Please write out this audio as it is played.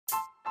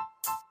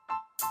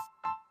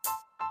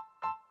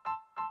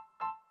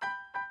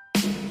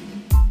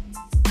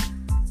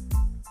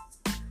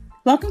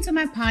Welcome to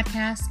my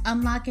podcast,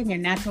 Unlocking Your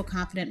Natural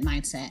Confident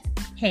Mindset.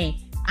 Hey,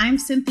 I'm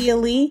Cynthia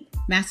Lee,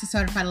 Master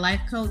Certified Life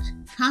Coach,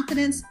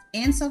 Confidence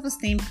and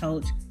Self-Esteem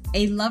Coach,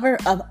 a lover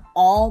of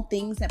all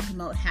things that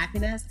promote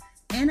happiness,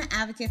 and an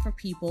advocate for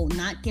people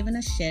not giving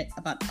a shit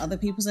about other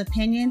people's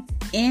opinion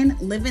and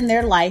living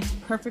their life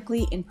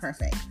perfectly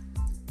imperfect.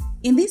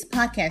 In these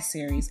podcast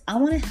series, I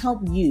want to help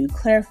you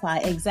clarify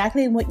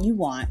exactly what you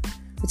want,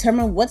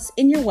 determine what's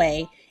in your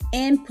way,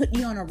 and put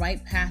you on a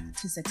right path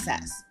to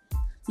success.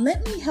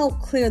 Let me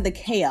help clear the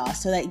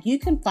chaos so that you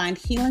can find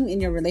healing in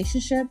your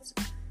relationships,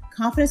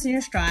 confidence in your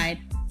stride,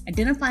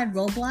 identify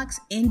roadblocks,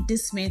 and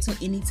dismantle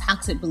any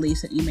toxic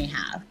beliefs that you may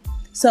have.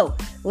 So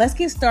let's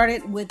get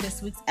started with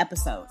this week's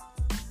episode.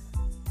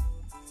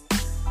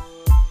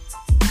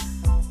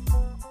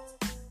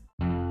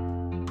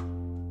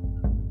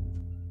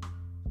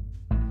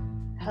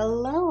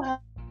 Hello.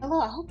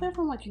 I hope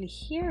everyone can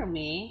hear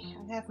me.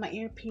 I have my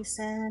earpiece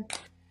in.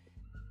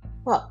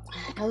 Well,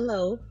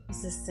 hello.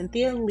 This is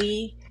Cynthia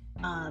Lee,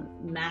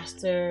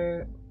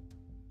 Master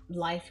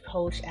Life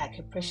Coach at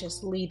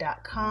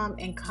CapriciousLee.com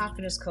and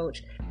Confidence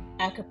Coach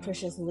at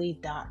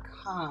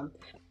CapriciousLee.com.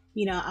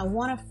 I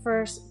want to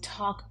first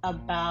talk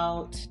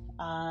about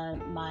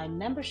my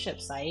membership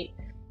site.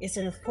 It's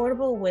an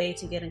affordable way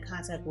to get in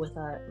contact with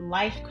a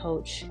life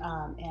coach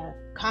and a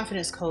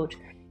confidence coach.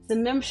 The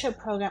membership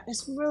program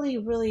is really,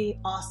 really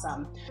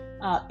awesome.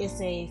 It's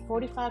a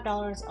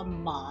 $45 a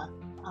month,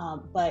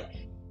 but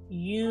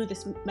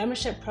this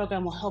membership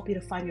program will help you to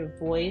find your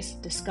voice,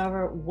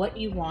 discover what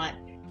you want,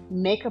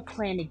 make a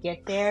plan to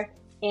get there,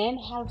 and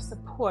have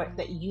support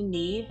that you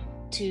need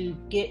to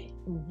get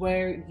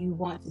where you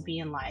want to be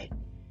in life.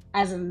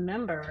 As a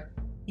member,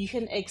 you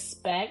can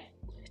expect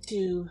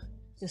to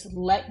just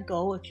let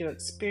go of your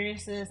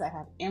experiences that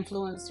have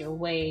influenced your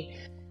way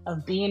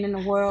of being in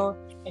the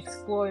world,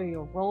 explore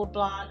your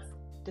roadblocks,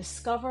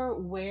 discover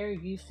where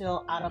you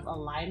feel out of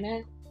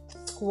alignment,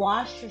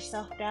 squash your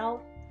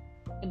self-doubt,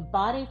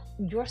 embody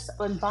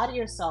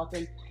yourself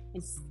and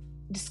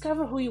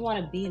discover who you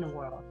want to be in the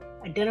world.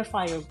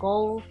 Identify your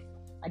goals,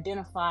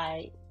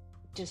 identify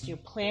just your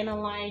plan in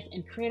life,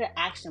 and create an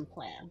action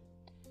plan.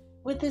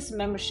 With this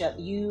membership,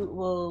 you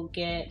will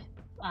get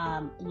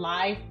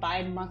live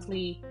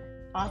bi-monthly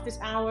office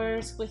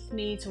hours with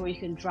me to where you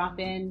can drop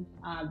in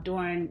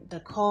during the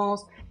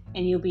calls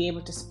and you'll be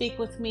able to speak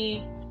with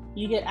me.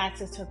 You get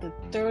access to up to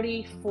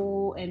 30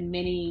 full and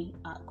mini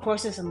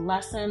courses and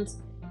lessons.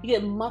 You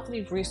get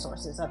monthly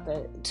resources, up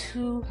to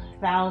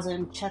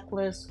 2,000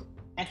 checklists,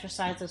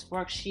 exercises,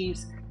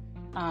 worksheets,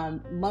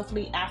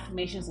 monthly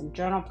affirmations and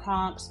journal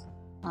prompts,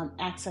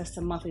 access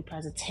to monthly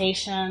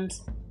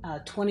presentations,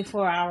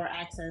 24-hour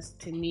access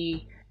to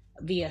me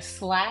via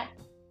Slack,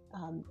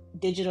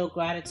 digital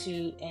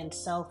gratitude and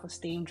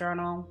self-esteem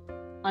journal,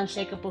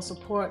 unshakable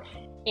support,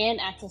 and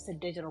access to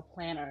digital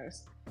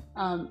planners.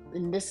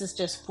 And this is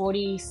just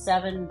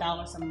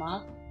 $47 a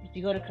month. If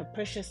you go to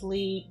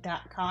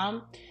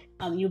CapriciousLee.com,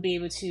 you'll be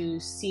able to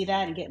see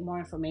that and get more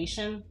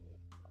information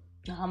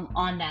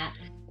on that.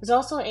 There's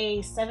also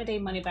a 7-day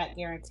money-back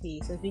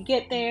guarantee. So if you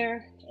get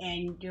there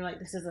and you're like,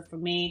 this isn't for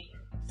me,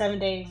 7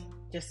 days,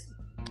 just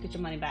get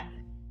your money back.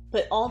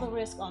 Put all the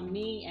risk on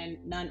me and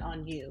none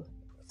on you.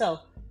 So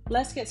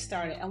let's get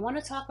started. I want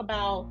to talk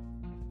about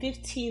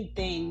 15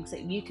 things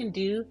that you can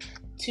do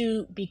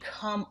to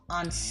become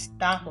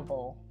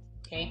unstoppable.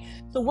 Okay,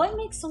 so what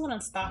makes someone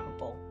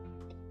unstoppable?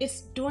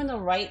 It's doing the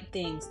right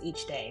things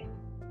each day.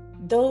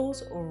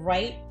 Those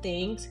right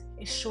things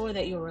ensure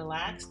that you're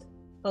relaxed,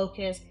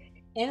 focused,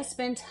 and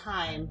spend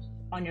time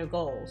on your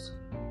goals.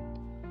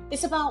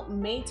 It's about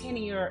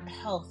maintaining your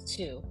health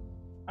too.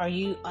 Are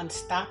you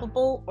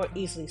unstoppable or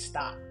easily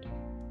stopped?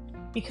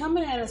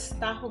 Becoming an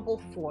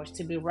unstoppable force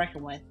to be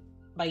reckoned with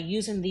by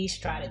using these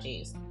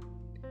strategies.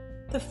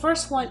 The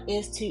first one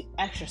is to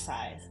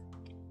exercise.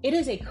 It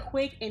is a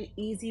quick and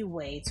easy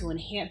way to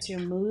enhance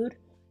your mood,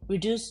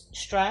 reduce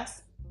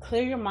stress,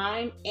 clear your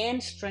mind,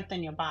 and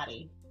strengthen your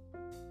body.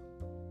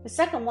 The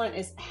second one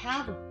is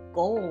have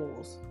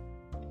goals.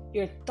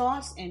 Your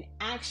thoughts and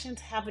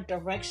actions have a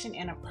direction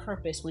and a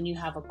purpose when you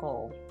have a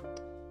goal.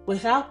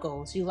 Without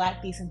goals, you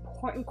lack these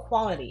important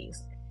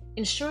qualities.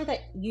 Ensure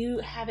that you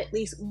have at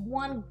least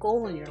one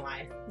goal in your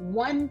life,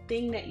 one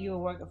thing that you're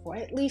working for,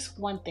 at least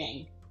one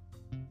thing.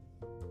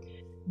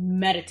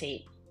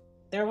 Meditate.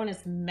 Third one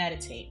is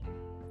meditate.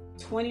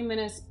 20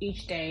 minutes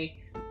each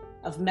day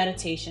of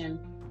meditation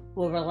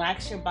will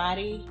relax your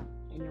body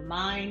and your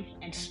mind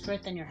and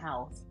strengthen your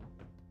health.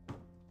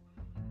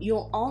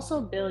 You'll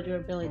also build your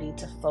ability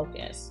to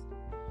focus.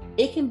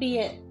 It can be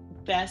at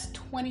best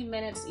 20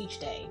 minutes each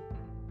day.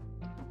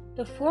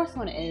 The fourth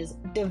one is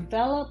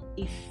develop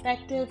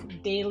effective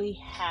daily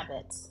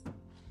habits.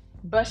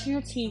 Brushing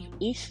your teeth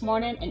each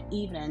morning and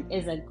evening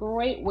is a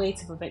great way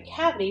to prevent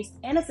cavities,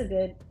 and it's a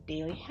good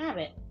daily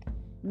habit.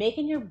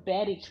 Making your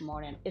bed each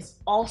morning is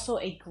also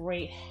a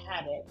great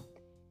habit,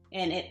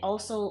 and it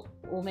also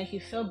will make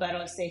you feel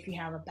better, say if you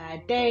have a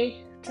bad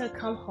day, to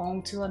come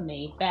home to a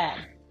made bed.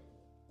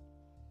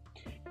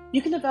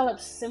 You can develop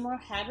similar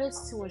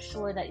habits to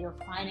ensure that your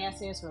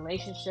finances,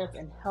 relationships,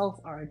 and health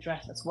are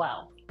addressed as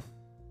well.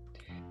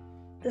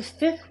 The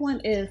fifth one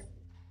is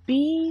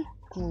be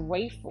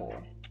grateful.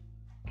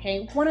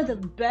 Okay, one of the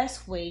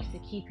best ways to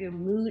keep your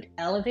mood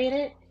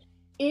elevated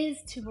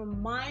is to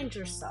remind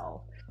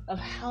yourself of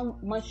how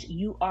much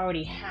you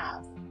already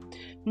have.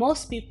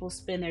 Most people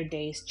spend their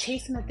days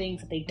chasing the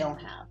things that they don't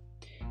have.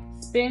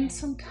 Spend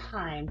some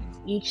time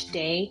each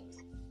day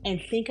and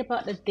think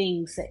about the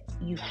things that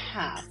you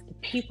have, the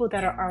people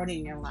that are already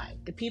in your life,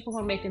 the people who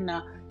are making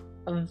a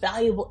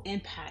valuable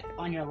impact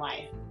on your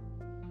life.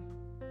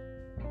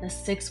 The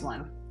sixth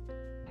one,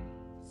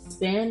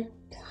 spend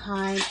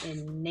time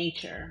in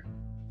nature.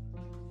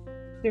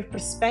 Your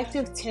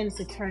perspective tends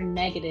to turn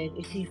negative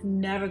if you've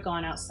never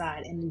gone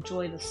outside and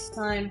enjoyed the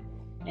sun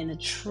and the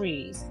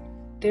trees.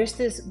 There's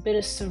this bit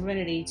of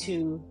serenity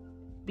to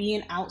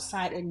being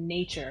outside in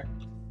nature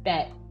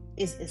that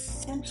is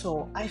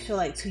essential, I feel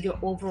like, to your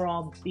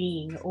overall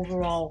being, your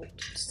overall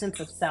sense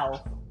of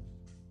self.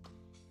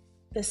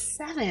 The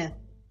seventh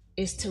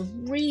is to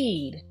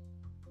read.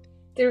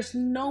 There's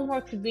no more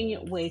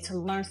convenient way to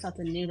learn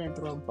something new than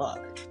through a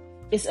book.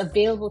 It's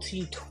available to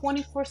you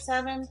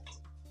 24/7,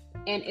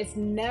 and it's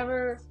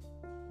never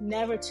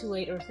too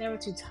late, or it's never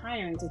too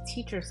tiring to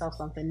teach yourself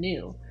something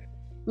new.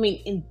 I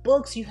mean, in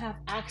books, you have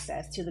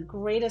access to the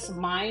greatest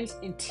minds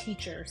and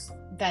teachers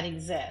that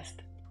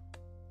exist.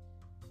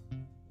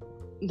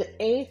 The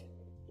eighth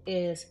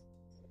is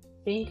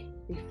think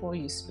before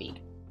you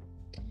speak.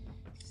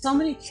 So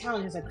many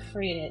challenges are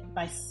created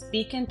by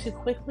speaking too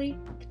quickly.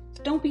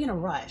 Don't be in a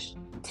rush.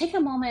 Take a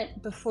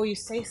moment before you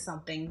say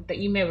something that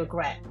you may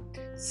regret.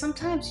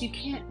 Sometimes you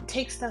can't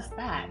take stuff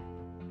back.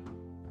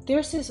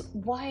 There's this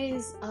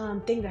wise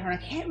thing that I heard. I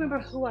can't remember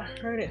who I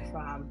heard it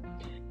from.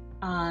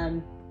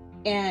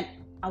 And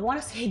I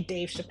want to say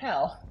Dave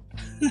Chappelle.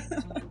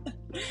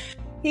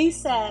 He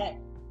said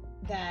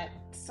that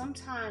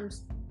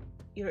sometimes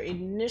your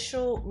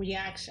initial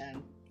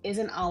reaction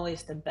isn't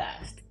always the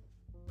best.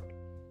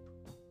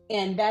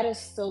 And that is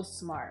so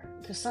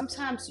smart, because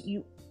sometimes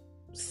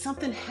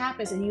something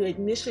happens and you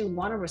initially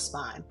want to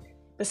respond,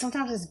 but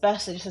sometimes it's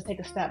best to just take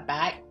a step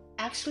back,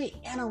 actually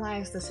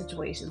analyze the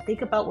situation,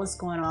 think about what's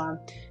going on,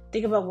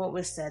 think about what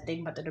was said,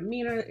 think about the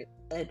demeanor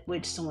at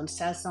which someone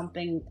says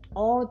something,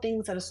 all the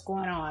things that is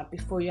going on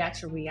before you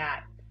actually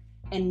react.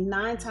 And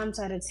 9 times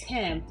out of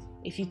 10,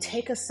 if you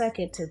take a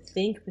second to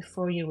think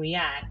before you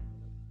react,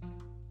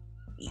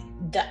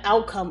 the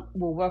outcome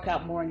will work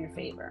out more in your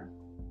favor.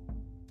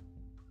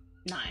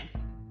 9.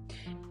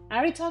 I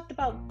already talked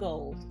about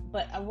goals,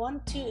 but I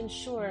want to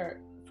ensure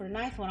for the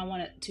 9th one, I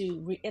wanted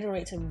to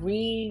reiterate to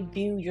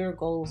review your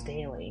goals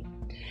daily.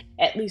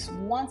 At least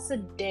once a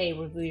day,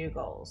 review your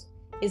goals.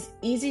 It's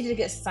easy to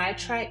get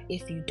sidetracked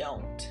if you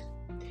don't.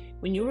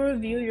 When you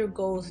review your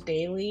goals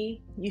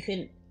daily, you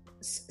can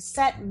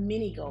set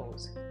mini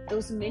goals.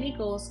 Those mini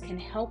goals can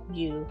help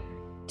you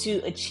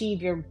to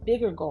achieve your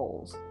bigger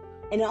goals,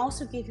 and it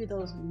also gives you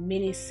those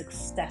mini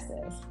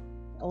successes.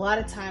 A lot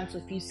of times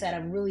if you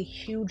set a really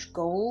huge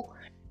goal,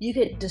 you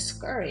get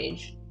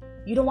discouraged.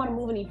 You don't want to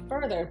move any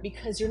further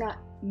because you're not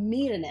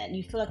meeting it.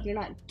 You feel like you're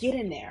not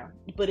getting there.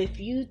 But if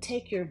you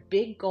take your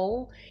big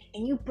goal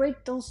and you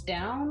break those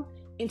down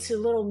into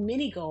little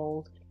mini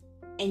goals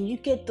and you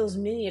get those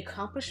mini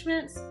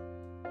accomplishments,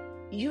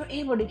 you're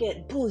able to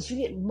get boost. You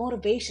get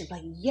motivation.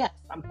 Like, yes,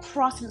 I'm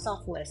crossing this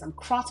off the list. I'm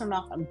crossing it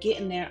off. I'm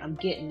getting there. I'm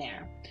getting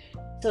there.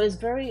 So it's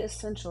very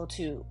essential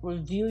to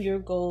review your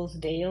goals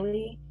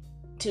daily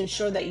to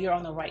ensure that you're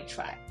on the right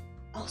track.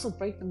 Also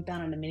break them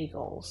down into mini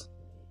goals,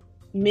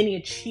 many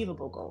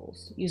achievable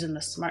goals using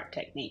the SMART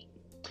technique.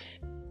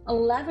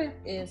 11th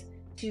is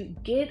to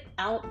get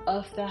out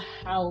of the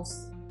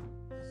house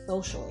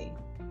socially.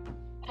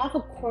 Have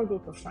a core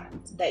group of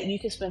friends that you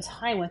can spend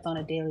time with on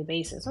a daily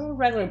basis or a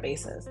regular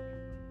basis.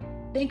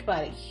 Think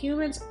about it.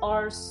 Humans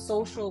are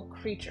social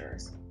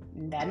creatures.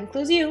 And that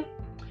includes you.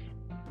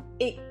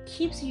 It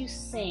keeps you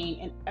sane,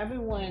 and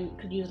everyone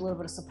could use a little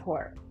bit of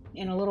support.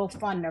 And a little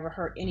fun never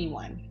hurt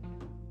anyone.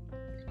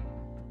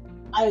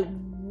 I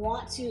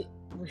want to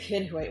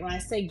reiterate, when I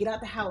say get out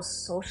the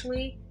house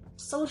socially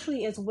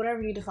is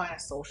whatever you define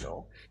as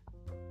social.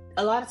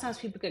 A lot of times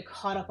people get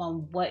caught up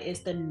on what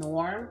is the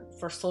norm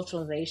for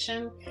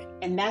socialization,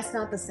 and that's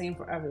not the same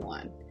for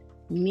everyone.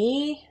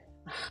 Me,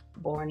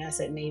 boring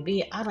as it may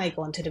be, I like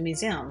going to the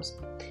museums.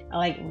 I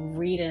like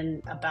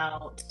reading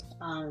about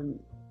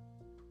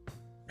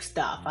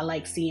stuff. I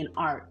like seeing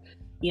art.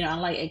 I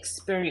like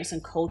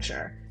experiencing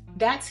culture.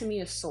 That to me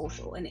is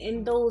social. And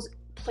in those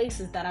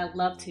places that I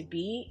love to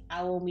be,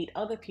 I will meet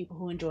other people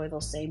who enjoy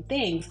those same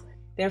things.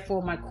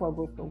 Therefore, my core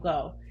group will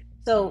go.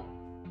 So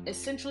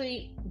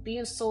essentially,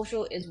 being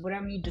social is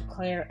whatever you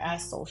declare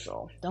as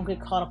social. Don't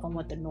get caught up on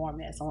what the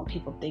norm is and what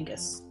people think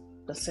is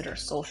considered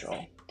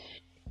social.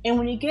 And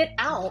when you get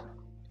out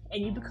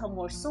and you become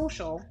more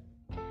social,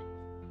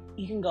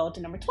 you can go to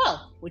number 12,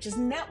 which is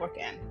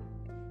networking.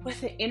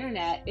 With the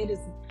internet, it has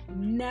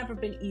never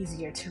been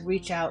easier to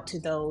reach out to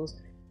those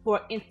who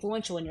are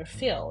influential in your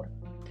field.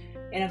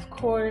 And of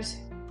course,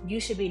 you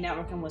should be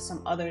networking with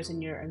some others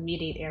in your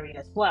immediate area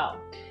as well.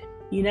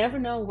 You never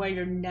know where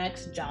your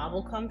next job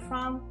will come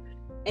from,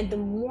 and the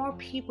more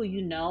people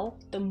you know,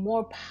 the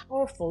more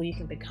powerful you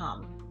can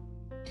become.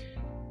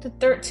 The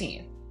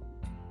 13th,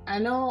 I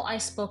know I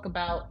spoke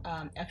about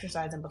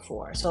exercising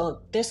before,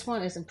 so this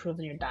one is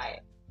improving your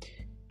diet.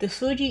 The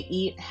food you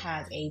eat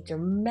has a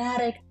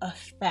dramatic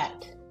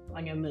effect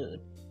on your mood,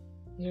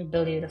 your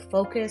ability to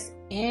focus,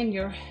 and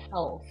your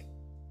health.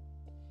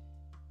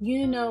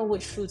 You know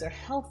which foods are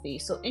healthy,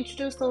 so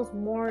introduce those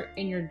more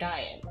in your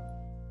diet.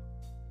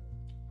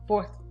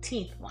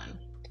 14th one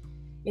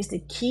is to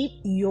keep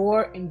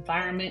your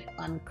environment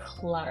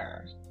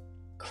uncluttered.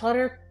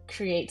 Clutter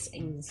creates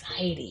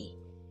anxiety,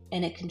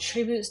 and it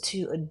contributes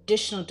to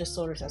additional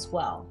disorders as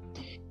well.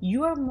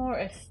 You are more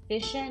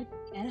efficient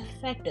and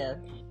effective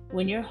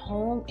when your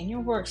home and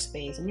your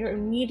workspace and your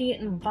immediate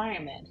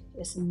environment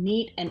is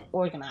neat and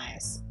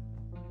organized.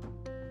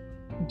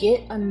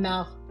 Get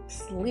enough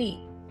sleep.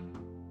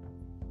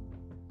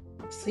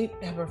 Sleep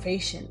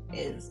deprivation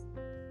is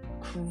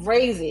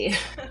crazy.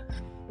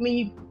 I mean,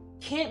 you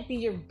can't be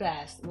your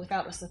best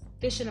without a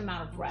sufficient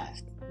amount of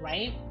rest,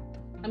 right?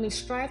 I mean,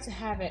 strive to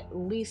have at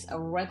least a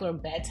regular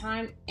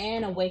bedtime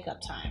and a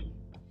wake-up time.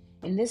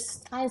 And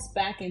this ties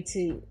back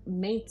into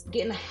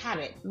getting a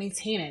habit,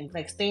 maintaining,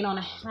 like staying on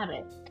a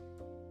habit.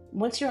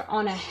 Once you're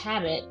on a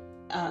habit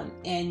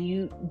and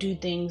you do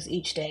things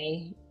each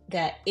day,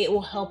 that it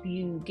will help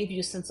you, give you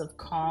a sense of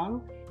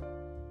calm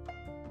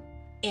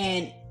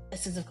and a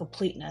sense of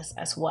completeness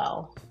as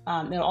well.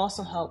 It'll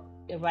also help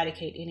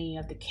eradicate any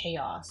of the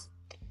chaos.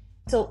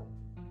 So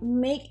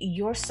make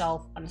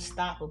yourself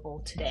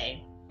unstoppable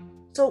today.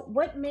 So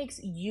what makes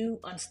you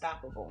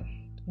unstoppable?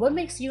 What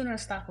makes you an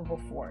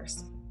unstoppable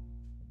force?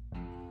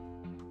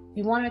 If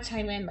you want to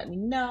chime in, let me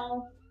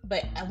know.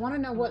 But I want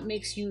to know what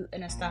makes you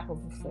an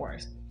unstoppable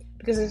force.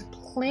 Because there's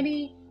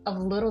plenty of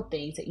little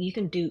things that you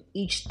can do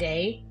each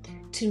day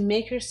to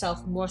make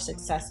yourself more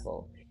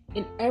successful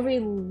in every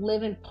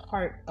living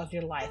part of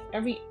your life,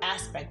 every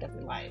aspect of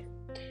your life.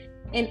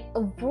 And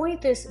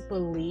avoid this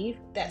belief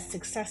that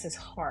success is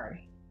hard.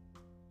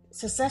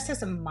 Success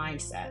is a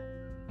mindset.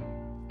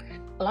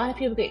 A lot of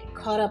people get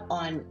caught up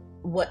on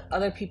what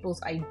other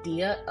people's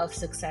idea of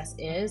success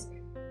is,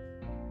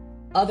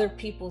 other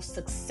people's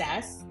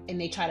success, and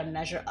they try to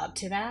measure up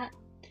to that.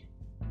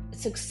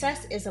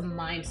 Success is a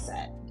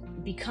mindset.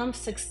 Become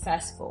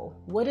successful.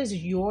 What is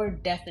your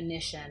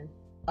definition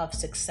of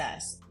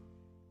success?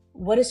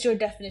 What is your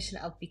definition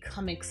of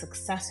becoming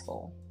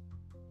successful?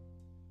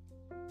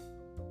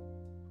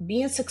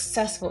 Being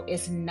successful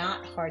is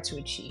not hard to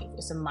achieve.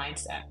 It's a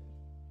mindset.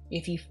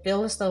 If you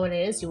feel as though it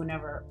is, you will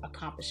never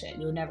accomplish it.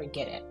 You'll never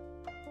get it.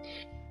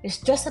 It's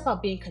just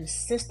about being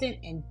consistent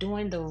and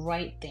doing the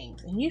right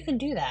things. And you can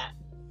do that.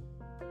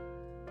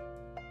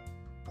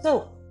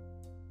 So,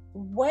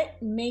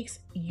 what makes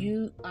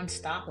you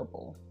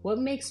unstoppable? What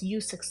makes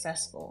you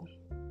successful?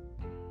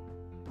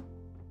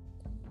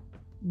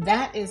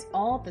 That is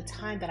all the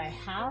time that I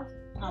have.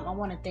 I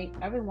want to thank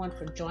everyone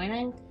for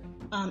joining.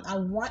 I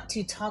want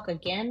to talk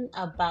again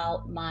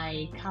about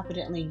my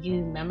Confidently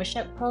You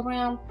membership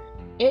program.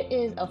 It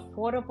is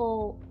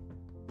affordable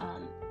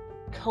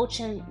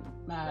coaching,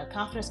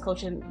 confidence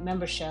coaching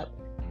membership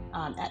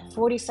at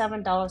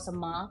 $47 a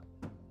month.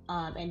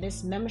 And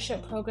this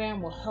membership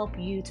program will help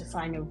you to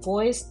find your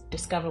voice,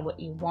 discover what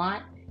you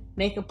want,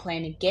 make a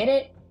plan to get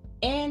it,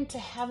 and to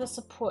have the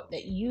support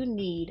that you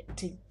need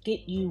to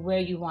get you where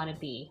you want to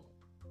be.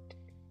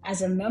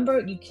 As a member,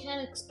 you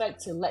can't expect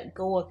to let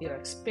go of your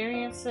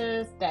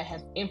experiences that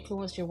have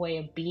influenced your way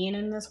of being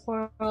in this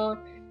world,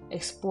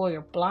 explore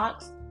your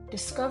blocks,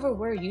 discover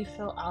where you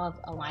feel out of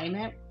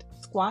alignment,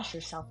 squash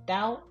your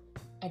self-doubt,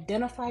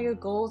 identify your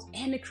goals,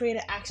 and to create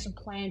an action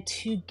plan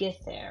to get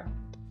there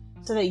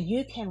so that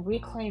you can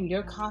reclaim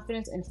your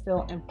confidence and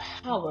feel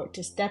empowered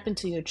to step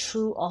into your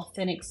true,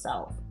 authentic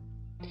self.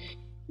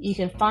 You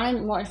can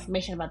find more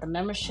information about the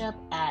membership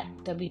at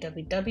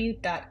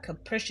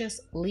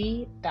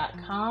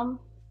www.capriciously.com.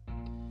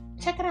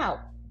 Check it out.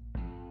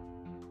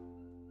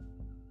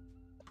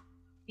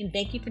 And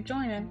thank you for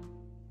joining.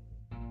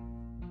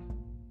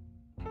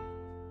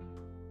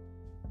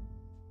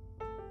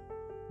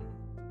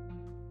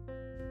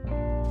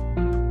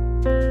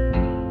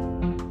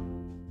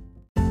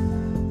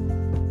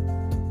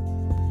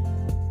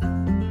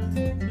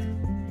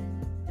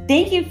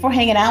 Thank you for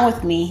hanging out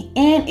with me.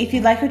 And if you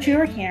like what you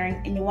are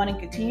hearing and you want to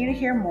continue to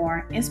hear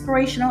more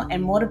inspirational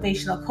and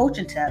motivational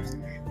coaching tips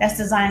that's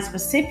designed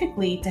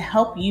specifically to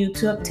help you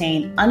to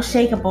obtain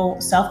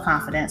unshakable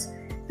self-confidence,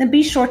 then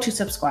be sure to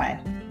subscribe.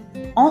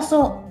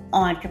 Also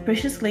on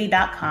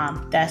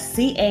capriciously.com, that's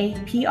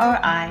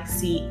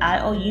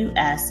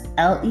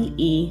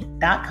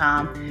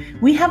capriciouslee.com,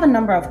 we have a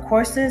number of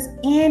courses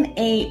and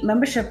a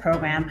membership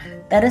program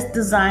that is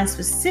designed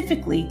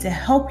specifically to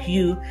help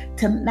you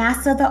to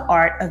master the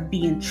art of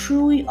being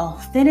truly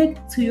authentic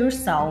to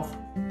yourself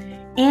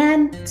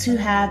and to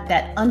have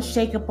that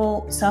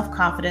unshakable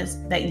self-confidence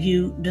that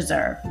you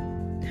deserve.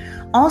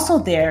 Also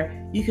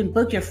there, you can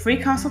book your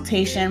free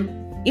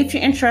consultation if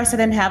you're interested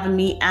in having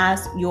me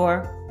as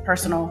your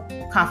personal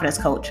confidence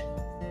coach.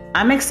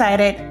 I'm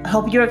excited. I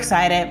hope you're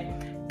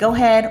excited. Go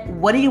ahead.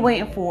 What are you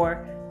waiting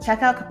for?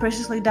 Check out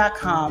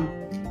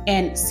capriciously.com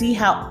and see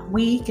how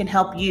we can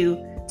help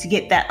you to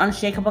get that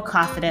unshakable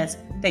confidence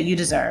that you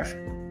deserve.